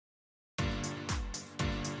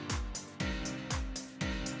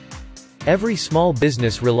Every small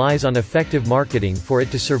business relies on effective marketing for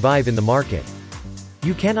it to survive in the market.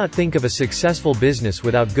 You cannot think of a successful business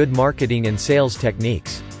without good marketing and sales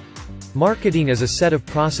techniques. Marketing is a set of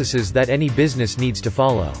processes that any business needs to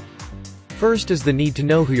follow. First is the need to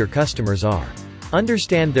know who your customers are.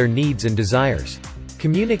 Understand their needs and desires.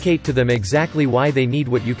 Communicate to them exactly why they need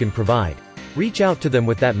what you can provide. Reach out to them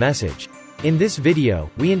with that message. In this video,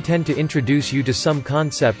 we intend to introduce you to some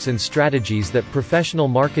concepts and strategies that professional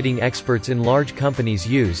marketing experts in large companies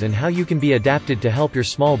use and how you can be adapted to help your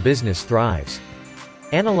small business thrive.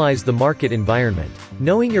 Analyze the market environment.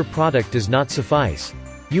 Knowing your product does not suffice.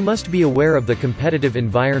 You must be aware of the competitive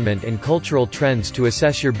environment and cultural trends to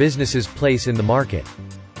assess your business's place in the market.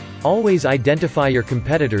 Always identify your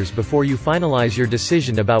competitors before you finalize your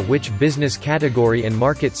decision about which business category and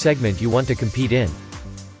market segment you want to compete in.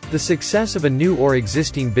 The success of a new or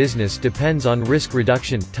existing business depends on risk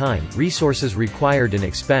reduction, time, resources required and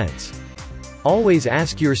expense. Always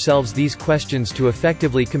ask yourselves these questions to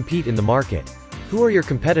effectively compete in the market. Who are your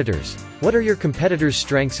competitors? What are your competitors'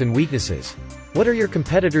 strengths and weaknesses? What are your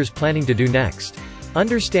competitors planning to do next?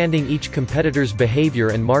 Understanding each competitor's behavior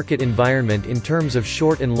and market environment in terms of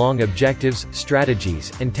short and long objectives,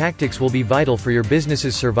 strategies, and tactics will be vital for your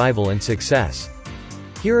business's survival and success.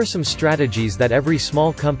 Here are some strategies that every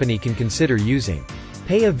small company can consider using.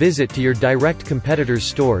 Pay a visit to your direct competitors'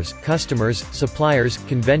 stores, customers, suppliers,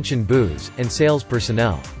 convention booths, and sales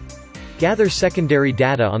personnel. Gather secondary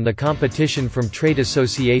data on the competition from trade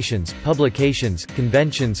associations, publications,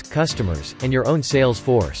 conventions, customers, and your own sales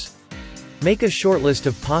force. Make a short list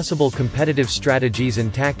of possible competitive strategies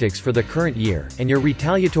and tactics for the current year, and your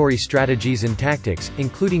retaliatory strategies and tactics,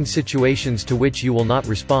 including situations to which you will not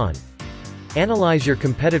respond. Analyze your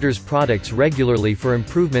competitors' products regularly for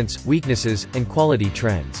improvements, weaknesses, and quality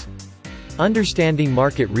trends. Understanding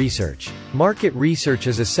market research. Market research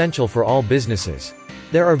is essential for all businesses.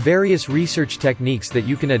 There are various research techniques that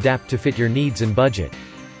you can adapt to fit your needs and budget.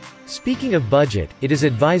 Speaking of budget, it is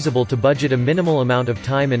advisable to budget a minimal amount of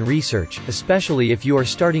time and research, especially if you are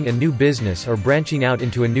starting a new business or branching out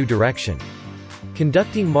into a new direction.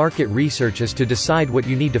 Conducting market research is to decide what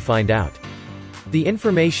you need to find out. The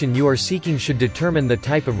information you are seeking should determine the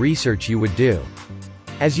type of research you would do.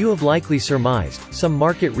 As you have likely surmised, some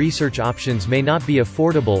market research options may not be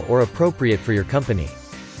affordable or appropriate for your company.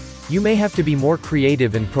 You may have to be more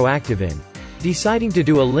creative and proactive in deciding to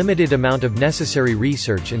do a limited amount of necessary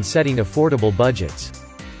research and setting affordable budgets.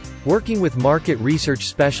 Working with market research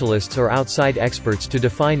specialists or outside experts to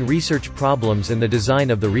define research problems and the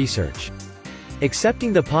design of the research.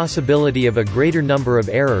 Accepting the possibility of a greater number of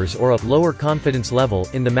errors or a lower confidence level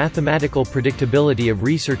in the mathematical predictability of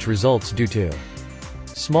research results due to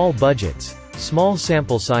small budgets, small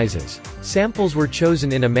sample sizes. Samples were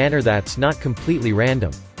chosen in a manner that's not completely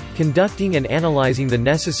random. Conducting and analyzing the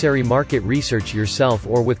necessary market research yourself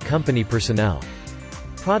or with company personnel.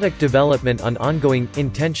 Product development on ongoing,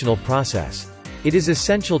 intentional process. It is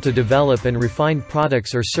essential to develop and refine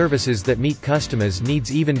products or services that meet customers'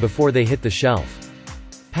 needs even before they hit the shelf.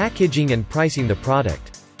 Packaging and pricing the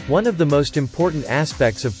product. One of the most important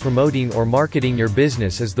aspects of promoting or marketing your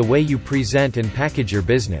business is the way you present and package your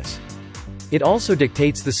business. It also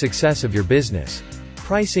dictates the success of your business.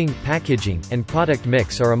 Pricing, packaging, and product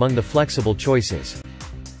mix are among the flexible choices.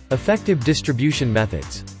 Effective distribution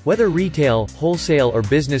methods. Whether retail, wholesale or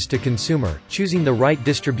business to consumer, choosing the right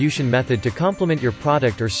distribution method to complement your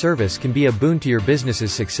product or service can be a boon to your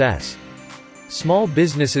business's success. Small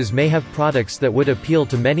businesses may have products that would appeal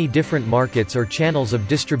to many different markets or channels of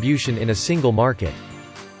distribution in a single market.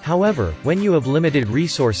 However, when you have limited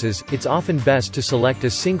resources, it's often best to select a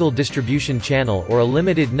single distribution channel or a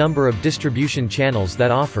limited number of distribution channels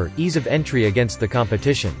that offer ease of entry against the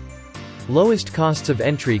competition. Lowest costs of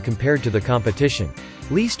entry compared to the competition.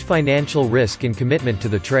 Least financial risk and commitment to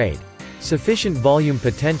the trade. Sufficient volume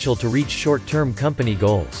potential to reach short-term company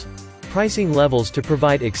goals. Pricing levels to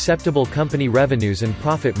provide acceptable company revenues and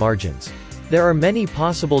profit margins. There are many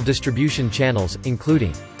possible distribution channels,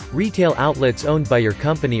 including retail outlets owned by your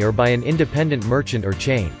company or by an independent merchant or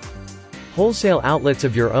chain. Wholesale outlets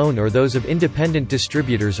of your own or those of independent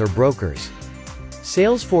distributors or brokers.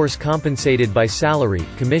 Sales force compensated by salary,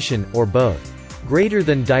 commission, or both. Greater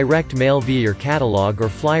than direct mail via your catalog or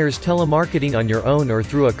flyers. Telemarketing on your own or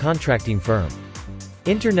through a contracting firm.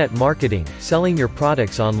 Internet marketing, selling your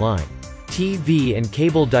products online. TV and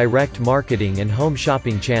cable direct marketing and home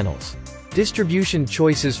shopping channels. Distribution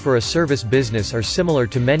choices for a service business are similar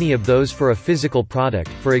to many of those for a physical product.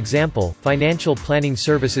 For example, financial planning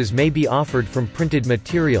services may be offered from printed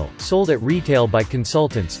material, sold at retail by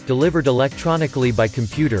consultants, delivered electronically by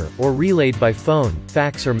computer, or relayed by phone,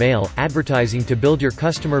 fax or mail. Advertising to build your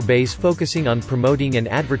customer base. Focusing on promoting and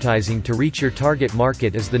advertising to reach your target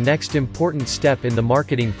market is the next important step in the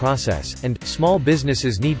marketing process, and small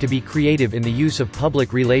businesses need to be creative in the use of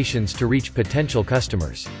public relations to reach potential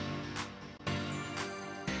customers.